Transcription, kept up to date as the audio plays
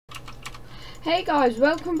Hey guys,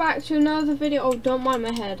 welcome back to another video. Oh, don't mind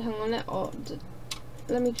my head. Hang on,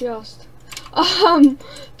 let me just.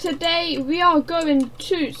 Today we are going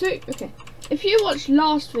to. Okay, if you watched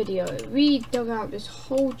last video, we dug out this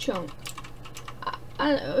whole chunk,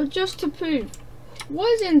 and just to prove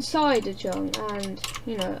what is inside the chunk, and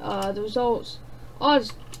you know, the results. I'll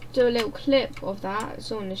just do a little clip of that.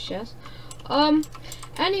 It's on this chest.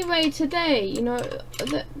 Anyway, today, you know,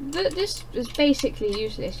 this is basically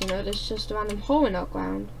useless, you know, there's just a random hole in our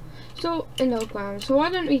ground. So why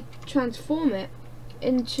don't we transform it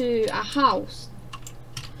into a house?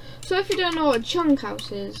 So if you don't know what a chunk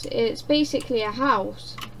house is, it's basically a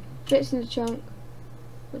house. Fits in the chunk,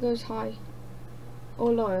 it goes high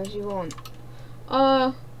or low as you want.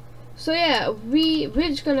 So yeah, we're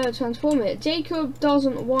just gonna transform it. Jacob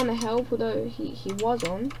doesn't want to help, although he was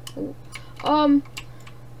on. Ooh.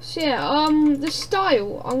 So yeah, the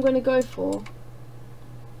style I'm gonna go for,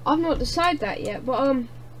 I've not decided that yet, but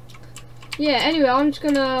yeah, anyway, I'm just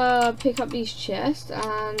gonna pick up these chests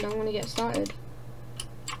and I'm gonna get started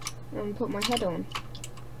and put my head on.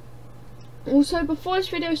 Also, before this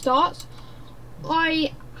video starts,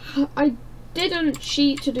 I didn't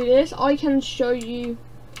cheat to do this. I can show you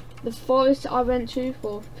the forest I went to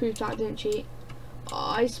for proof that I didn't cheat.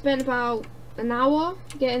 I spent about an hour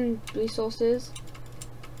getting resources.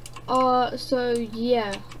 So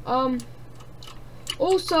yeah,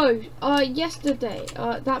 also, yesterday,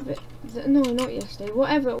 no, not yesterday,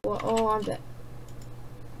 whatever it was, oh, I'm dead,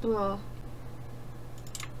 bruh.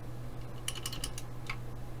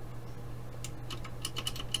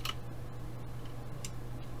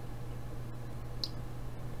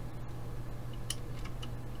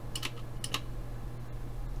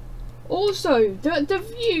 Also,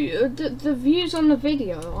 the views on the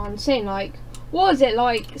video are insane. Like, what is it,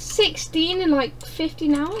 like 16 in like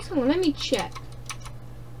 15 hours? Hang on, let me check.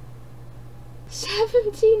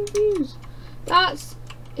 17 views. That's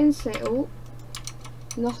insane. Oh,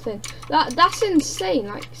 nothing. That's insane.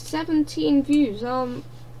 Like 17 views. So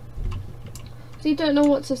you don't know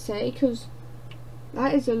what to say because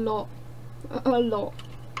that is a lot. A lot.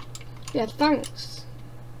 Yeah, thanks.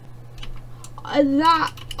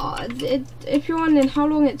 If you're wondering how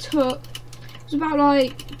long it took, it's about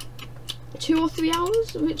like 2 or 3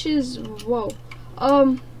 hours, which is whoa.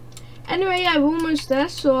 Anyway, yeah, we're almost there,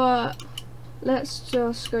 so let's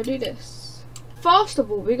just go do this. First of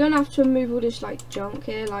all, we're gonna have to remove all this like junk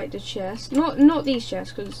here, like the chest. Not these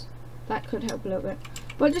chests, because that could help a little bit,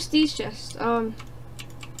 but just these chests.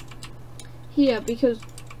 Here, because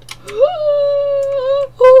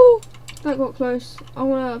that got close. I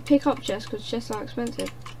wanna pick up chests because chests are expensive.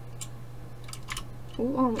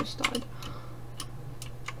 Oh, I almost died.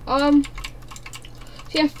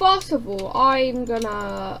 So yeah, first of all, I'm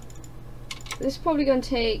gonna. This is probably gonna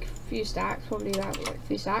take a few stacks, probably like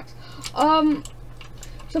 3 stacks.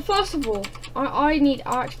 So first of all, I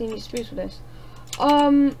actually need spruce for this.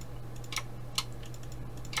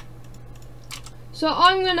 So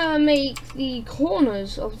I'm gonna make the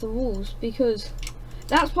corners of the walls because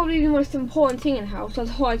that's probably the most important thing in a house.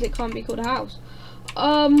 Otherwise, it can't be called a house.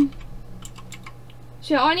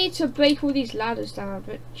 So I need to break all these ladders down,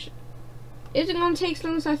 which isn't gonna take as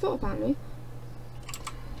long as I thought, apparently.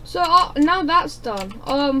 So now that's done.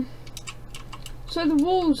 So the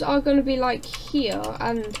walls are gonna be like here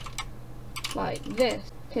and like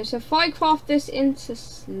this. Okay, so if I craft this into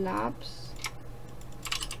slabs,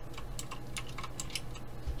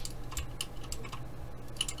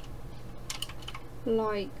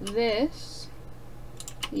 like this,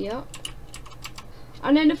 yep.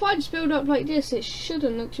 And then if I just build up like this, it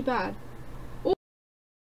shouldn't look too bad. Ooh.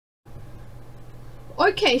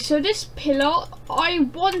 Okay, so this pillar, I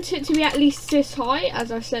want it to be at least this high,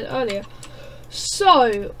 as I said earlier.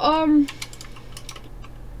 So,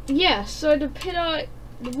 yeah, so the pillar,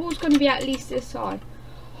 the wall's going to be at least this high.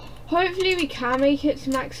 Hopefully we can make it to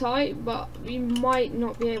max height, but we might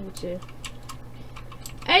not be able to.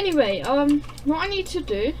 Anyway, what I need to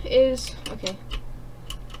do is, okay.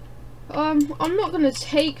 I'm not gonna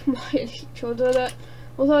take my Elytra,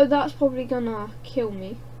 although that's probably gonna kill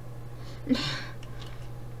me.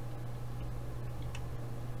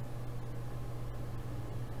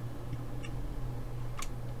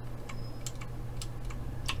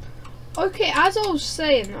 Okay, as I was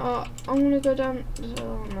saying, I'm gonna go down.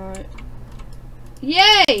 Oh no!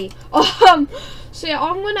 Yay! So yeah,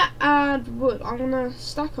 I'm gonna add wood. I'm gonna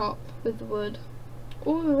stack up with the wood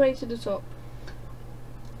all the way to the top.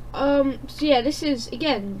 So yeah, this is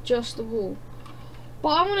again just the wall, but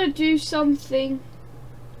I want to do something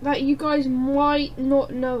that you guys might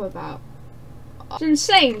not know about. It's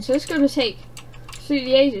insane, so it's going to take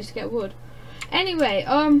absolutely ages to get wood. Anyway,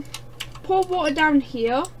 pour water down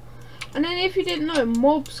here. And then if you didn't know,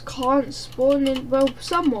 mobs can't spawn in, well,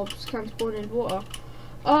 some mobs can spawn in water.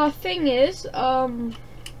 Thing is,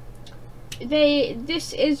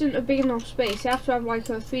 this isn't a big enough space. You have to have like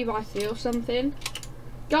a 3x3 or something.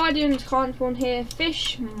 Guardians can't spawn here.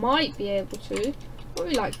 Fish might be able to.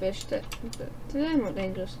 Probably like fish, they're not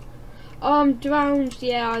dangerous. Drowns,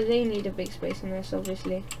 yeah, they need a big space in this,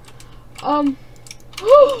 obviously. Oh,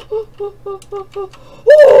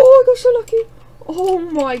 I got so lucky. Oh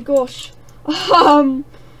my gosh.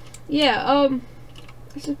 Yeah,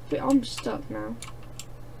 it's a bit, I'm stuck now.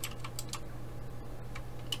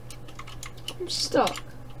 I'm stuck.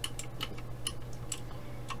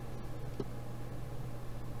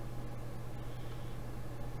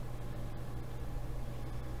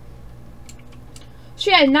 So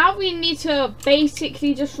yeah, now we need to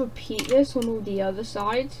basically just repeat this on all the other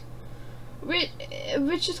sides,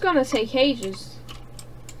 which is gonna take ages.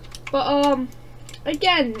 But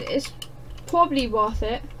again, it's probably worth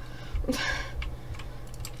it.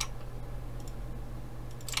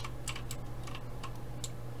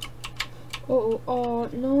 Oh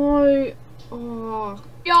no! Oh,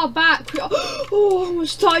 we are back. Oh,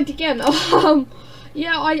 almost died again.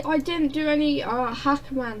 Yeah, I didn't do any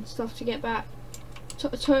Hackerman stuff to get back.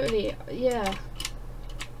 Totally, yeah.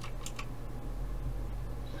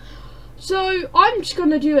 So I'm just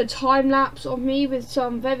gonna do a time lapse of me with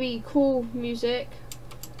some very cool music.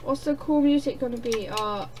 What's the cool music gonna be?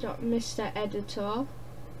 Mr. Editor.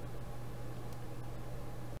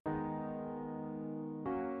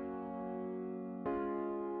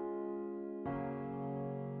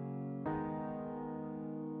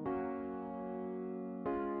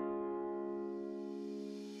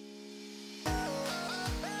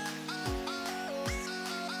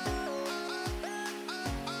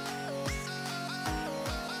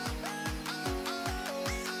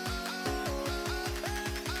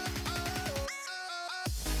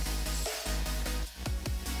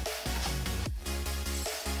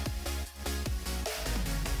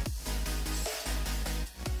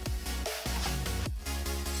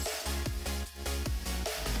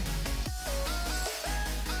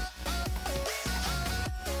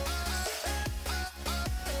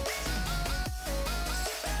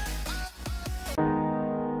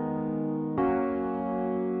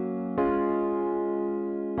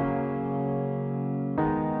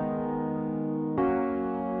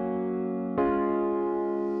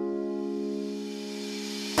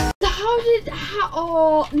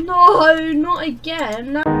 Oh no, not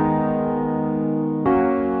again. No.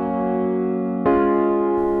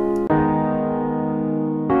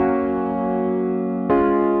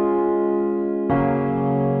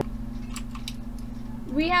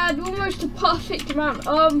 We had almost a perfect amount.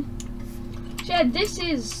 Yeah, this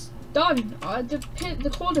is done.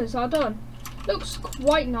 The corners are done. Looks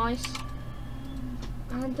quite nice.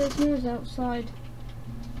 And there's noise outside.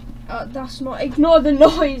 That's not. Ignore the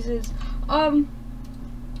noises.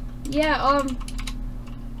 Yeah,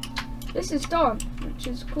 this is done, which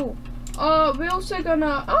is cool. We're also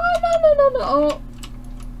gonna, oh,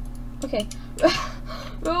 okay.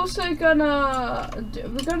 We're also gonna,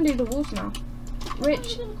 we're gonna do the walls now.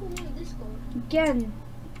 Which,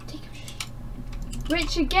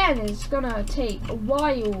 again, is gonna take a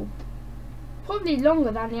while. Probably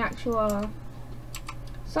longer than the actual,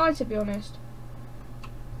 side, to be honest.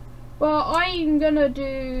 Well, I'm gonna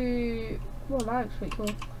do, well, that looks pretty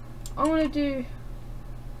cool. I'm gonna do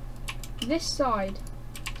this side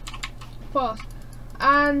first,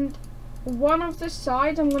 and one of the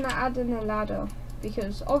sides I'm gonna add in a ladder,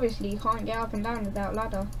 because obviously you can't get up and down without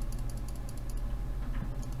ladder.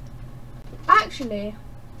 Actually,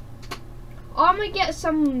 I'm gonna get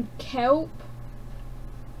some kelp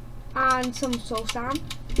and some soul sand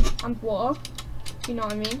and water, if you know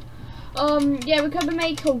what I mean. Yeah, we're gonna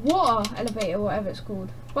make a water elevator, whatever it's called.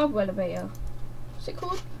 Bubble elevator. What's it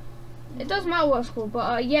called? It doesn't matter what it's called,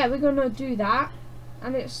 but yeah, we're gonna do that.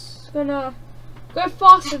 And it's gonna go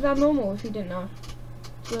faster than normal, if you didn't know.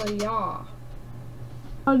 So yeah.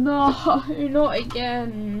 Oh no, not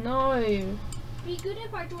again, no. Be good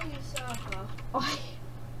if I join the server.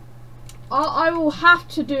 I will have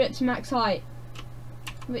to do it to max height.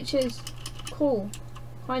 Which is cool.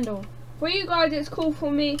 Kind of. For you guys, it's cool.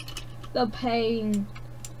 For me, the pain.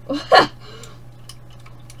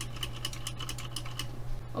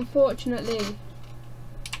 Unfortunately.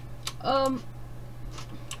 How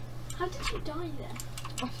did you die there?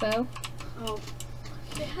 I fell. Oh.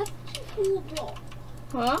 Wait, how did you fall a block?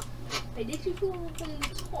 Huh? Wait, did you fall from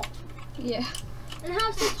the top? Yeah. And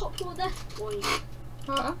how's the top your death point?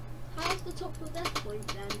 Huh? How's the top your death point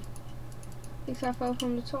then? Because I fell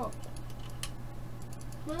from the top.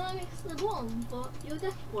 Well, I'm next to the bottom, but you're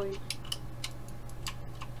death point.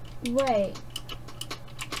 Wait.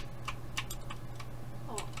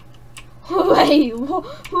 Oh. Wait,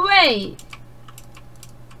 wait.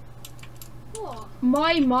 What?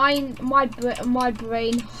 My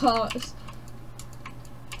brain hurts.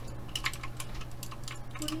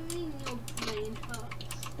 What do you mean your brain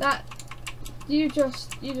hurts? That you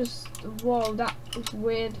just whoa, that was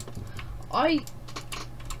weird.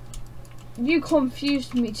 You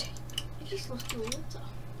confused me. You just lost your water.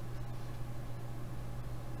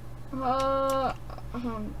 Oh, I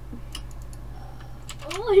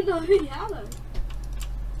know you haven't.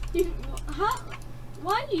 How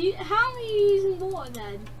are you using water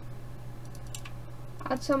then?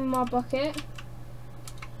 Add some in my bucket.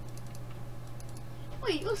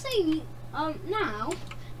 Wait, you're saying now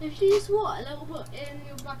if you use water, a little bit in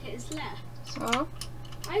your bucket is left. Huh?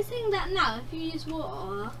 I'm saying that now if you use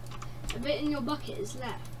water, a bit in your bucket is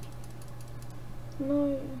left.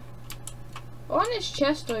 No. Why is its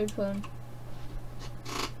chest open?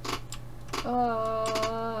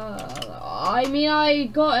 I mean, I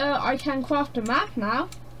can craft a map now.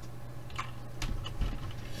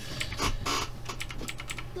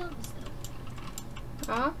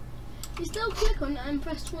 Huh? You still click on it and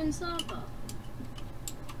press join server. What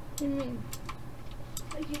do you mean?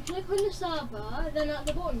 If you click on the server, then at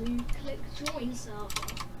the bottom you click join server.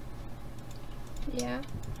 Yeah.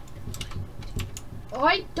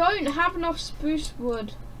 I don't have enough spruce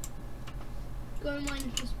wood. Go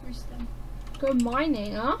mining for spruce then. Go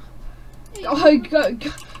mining, huh? Hey, Oh,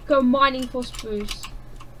 go mining for spruce.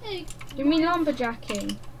 hey, You mean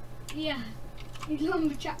lumberjacking? yeah, you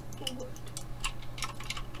lumberjack for wood.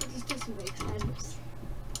 That just doesn't make sense.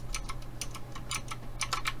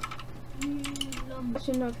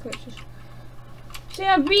 Actually, no pictures. So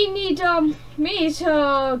yeah, we need me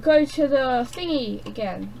to go to the thingy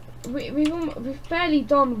again. We've barely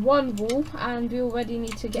done one wall, and we already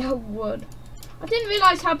need to get wood. I didn't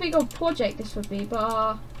realise how big of a project this would be,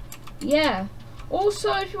 but yeah.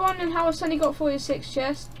 Also, if you're wondering how I suddenly got 46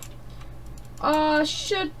 chests,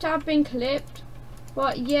 should have been clipped,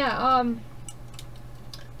 but yeah,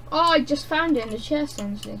 I just found it in the chest,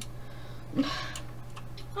 honestly. I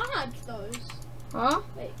had those. Huh?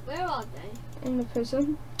 Wait, where are they? In the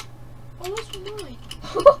prison. Oh, that's mine.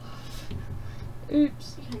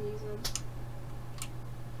 Oops. You can use them.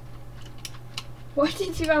 Why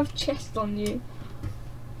did you have chest on you,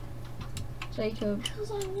 Jacob?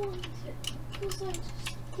 Because I wanted it. Because I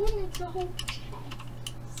just wanted the whole chest.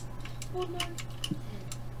 Oh no.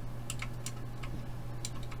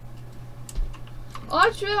 I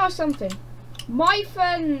just realised something. My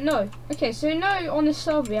friend, no. Okay, so on the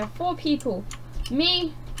server we have 4 people.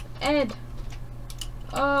 Me, Ed,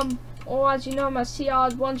 or as you know, my CR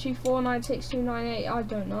 124962998. I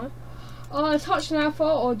don't know. Touch Alpha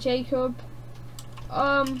or Jacob,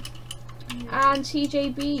 and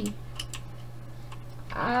TJB,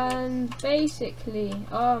 and basically,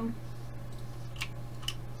 so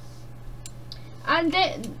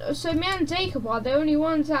me and Jacob are the only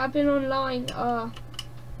ones that have been online.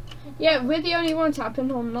 Yeah, we're the only ones that have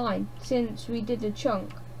been online since we did the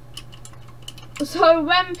chunk. So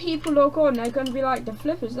when people log on, they're gonna be like, the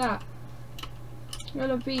flip is that? We're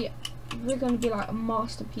gonna be like a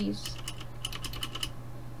masterpiece.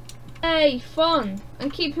 Hey, fun!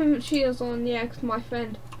 And keep him cheers on, yeah, 'cause my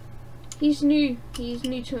friend, he's new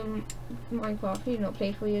to Minecraft. He's not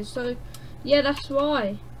played for years, so yeah, that's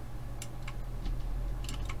why.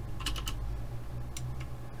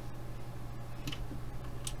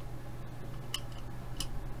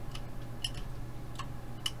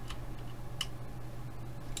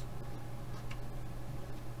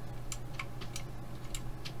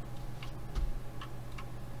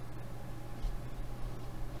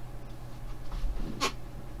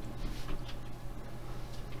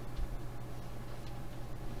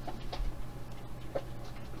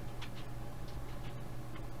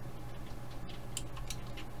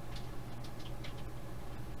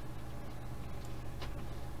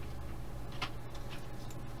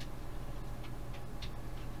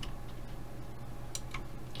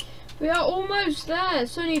 We are almost there.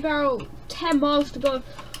 It's only about 10 miles to go.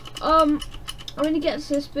 When you get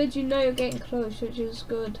to this bridge, you know you're getting close, which is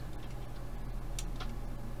good.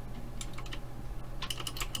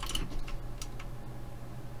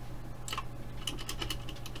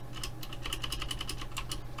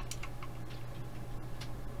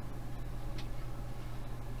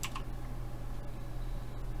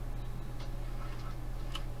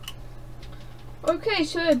 Okay,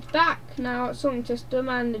 so we're back now at Sonic System,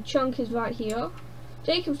 and the chunk is right here.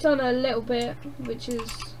 Jacob's done a little bit, which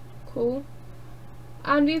is cool.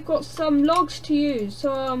 And we've got some logs to use,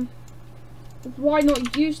 so why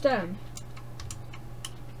not use them?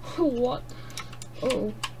 What?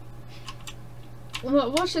 Oh.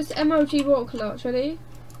 Watch this MLG rock clutch, ready?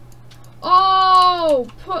 Oh!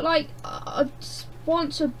 Put like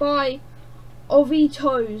sponsored by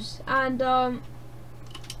Oritos and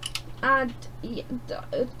yeah,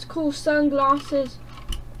 it's cool sunglasses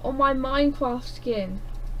on my Minecraft skin.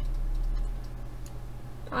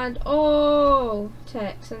 And oh,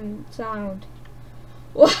 text and sound.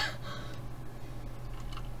 What?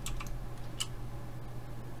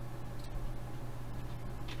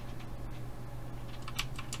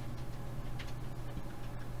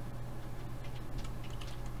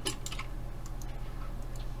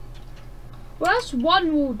 Well, that's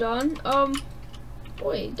one wall done.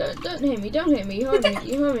 Wait, don't hit me, don't hit me. You heard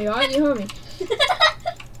me, right? You heard me.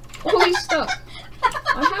 Oh, he's stuck.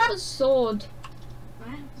 I have a sword. I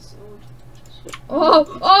have a sword.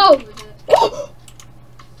 Oh, oh! Oh!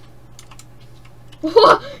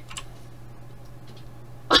 What?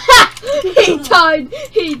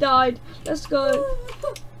 He died. Let's go.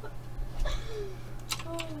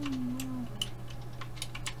 Oh no.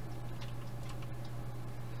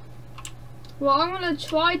 Well, I'm gonna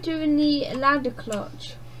try doing the ladder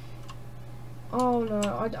clutch. Oh no,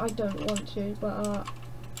 I don't want to, but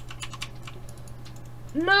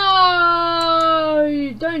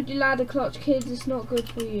no! Don't do ladder clutch, kids. It's not good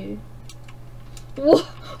for you. What?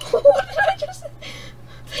 What did I just say?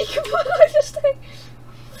 What did I just say?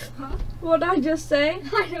 Huh? What did I just say?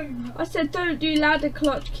 I don't know. I said don't do ladder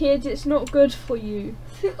clutch, kids. It's not good for you.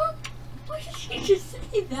 Why did you just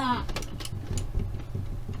say that?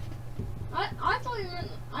 I thought you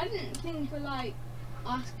meant, I didn't think for like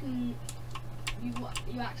asking you what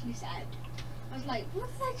you actually said. I was like, what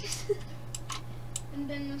did I just say? And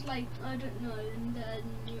then I was like, I don't know. And then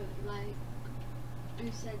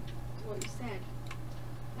you said what you said.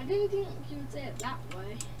 I didn't think you would say it that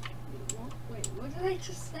way. What? Wait, what did I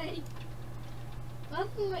just say?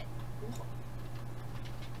 What?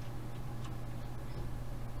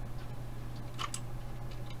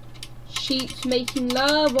 Sheep's making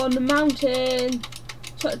love on the mountain.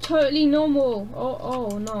 Totally normal.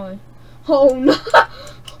 Oh no. Oh no.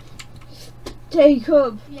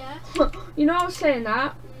 Jacob. Yeah. You know I was saying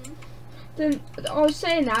that. Mm. Then I was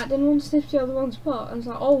saying that. Then one sniffed the other one's butt. And I was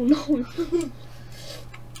like, oh no.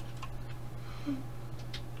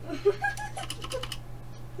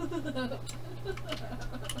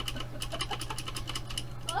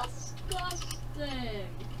 Disgusting.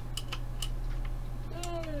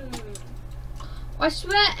 I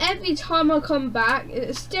swear every time I come back,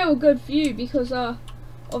 it's still a good view because of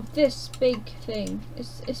this big thing.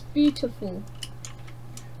 It's beautiful.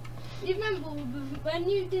 You remember when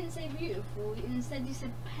you didn't say beautiful, instead you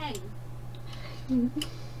said pen.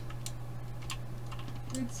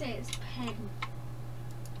 You'd say it's pen.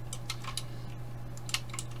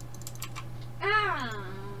 Ah!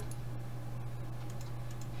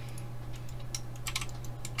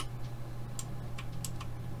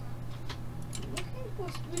 I'm looking for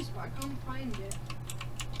spruce, but I can't find it.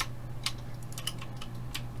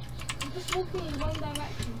 I'm just walking in one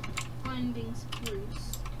direction, finding spruce.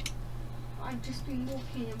 I've just been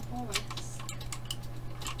walking in forests.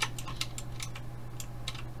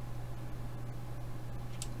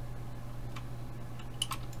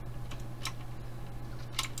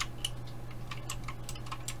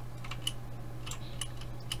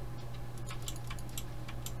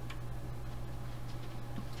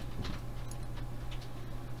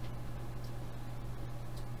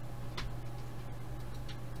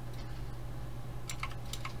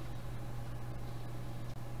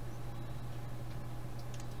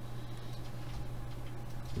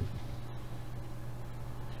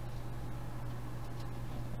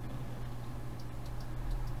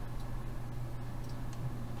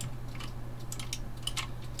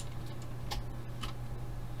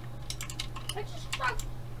 I just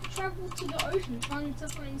traveled to the ocean trying to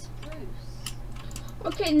find spruce.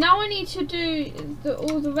 Okay, now I need to do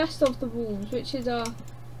all the rest of the walls, which is I'll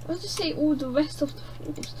just say all the rest of the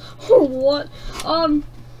walls. Oh, what?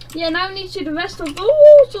 Yeah, now I need to do the rest of the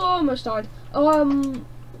walls. Oh, I almost died. Yeah,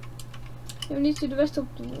 we need to do the rest of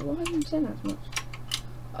the. Why am I saying that so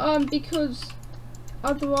much? Because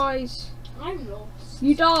otherwise I'm lost.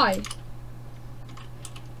 you die.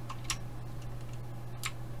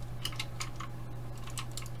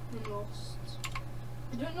 I'm lost.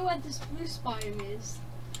 I don't know where the spruce biome is.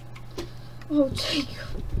 Oh,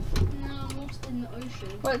 Jacob. No, I'm lost in the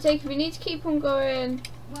ocean. Right, Jacob, we need to keep on going.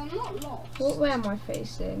 Well, I'm not lost. What way am I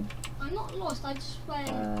facing? I'm I'm not lost. I just went.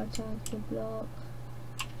 Targeted block.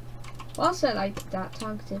 I'll say like that.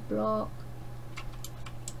 Targeted block.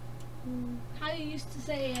 How you used to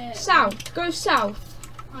say it? South. Go south.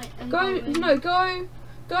 Right, I'm Go going. no.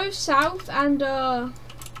 Go south and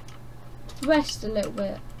west a little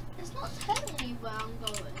bit. It's not telling me where I'm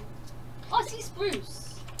going. Oh, I see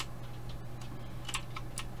spruce.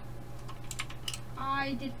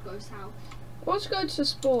 I did go south. Let's go to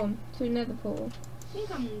spawn to Nether portal. I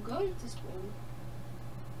think I'm going to spawn.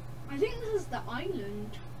 I think this is the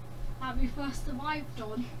island that we first arrived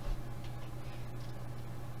on.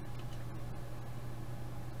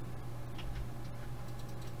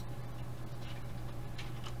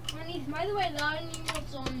 By the way, there are new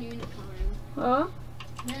mods on Lunaflion. Huh?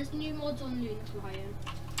 There's new mods on Lunaflion.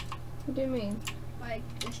 What do you mean? Like,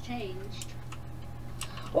 it's changed.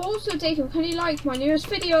 Also, Jacob, can you like my newest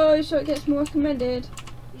video so it gets more recommended?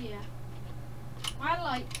 Yeah. I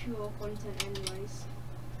like your content anyways.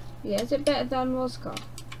 Yeah, is it better than Roscar?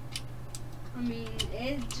 I mean,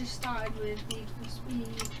 it just started with Need for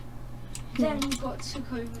Speed. Then got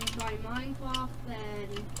took over by Minecraft.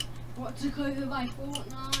 Then got took over by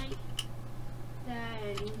Fortnite.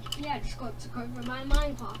 Then, yeah, just got took over by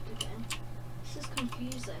Minecraft again. This is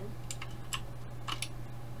confusing.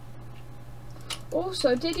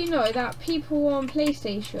 Also, did you know that people on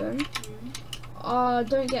PlayStation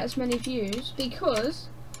don't get as many views because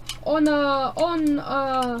on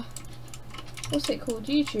what's it called,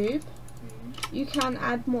 YouTube, you can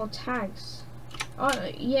add more tags.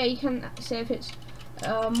 Yeah, you can say if it's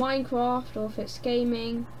Minecraft or if it's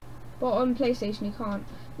gaming, but on PlayStation you can't.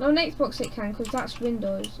 And on Xbox it can because that's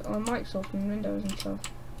Windows, or Microsoft and Windows and stuff.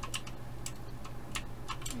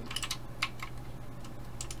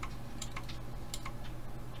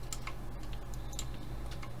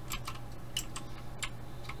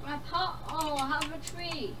 I have a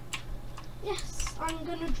tree. Yes, I'm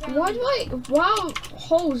gonna drown. Why are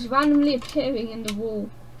holes randomly appearing in the wall?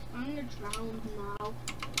 I'm gonna drown now.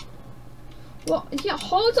 What? Yeah,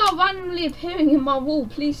 holes are randomly appearing in my wall.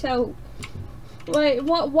 Please help. Wait,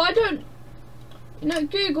 what? Why don't? You know,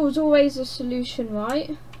 Google's always a solution,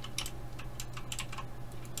 right?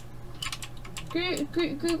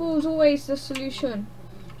 Google's always the solution.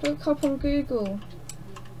 Look up on Google.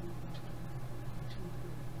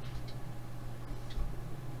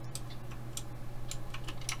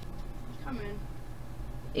 Come in.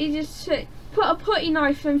 You just put a putty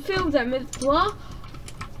knife and fill them with what?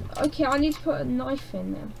 Okay, I need to put a knife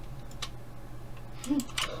in them.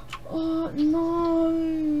 Oh no!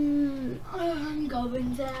 I'm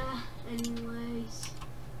going there anyways.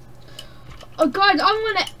 Oh guys, I'm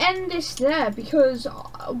gonna end this there because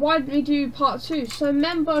why did we do part 2? So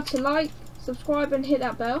remember to like, subscribe and hit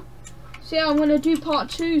that bell. So yeah, I'm gonna do part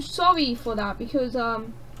 2. Sorry for that because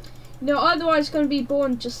you know, otherwise it's gonna be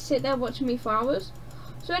boring just sit there watching me for hours.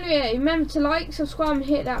 So anyway, remember to like, subscribe and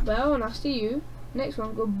hit that bell, and I'll see you next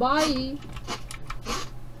one. Goodbye.